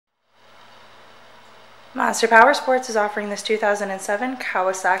Monster Powersports is offering this 2007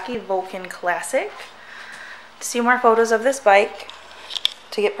 Kawasaki Vulcan Classic. To see more photos of this bike,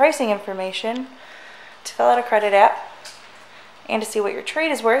 to get pricing information, to fill out a credit app, and to see what your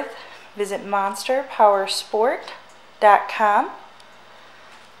trade is worth, visit monsterpowersport.com.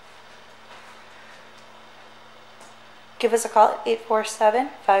 Give us a call at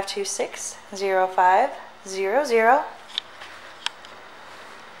 847-526-0500.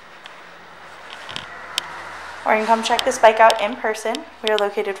 Or you can come check this bike out in person. We are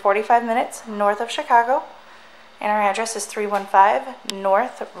located 45 minutes north of Chicago, and our address is 315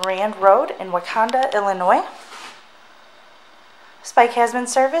 North Rand Road in Wauconda, Illinois. This bike has been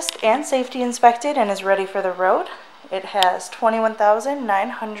serviced and safety inspected and is ready for the road. It has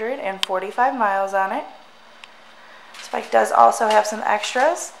 21,945 miles on it. This bike does also have some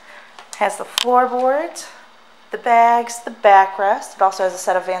extras. It has the floorboards, the bags, the backrest. It also has a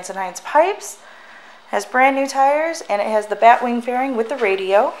set of Vance & Hines pipes. Has brand new tires, and it has the Batwing fairing with the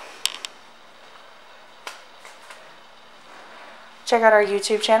radio. Check out our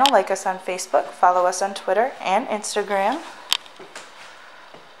YouTube channel, like us on Facebook, follow us on Twitter and Instagram.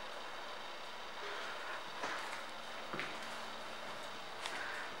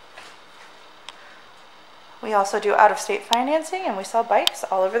 We also do out-of-state financing, and we sell bikes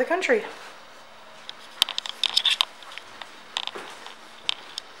all over the country.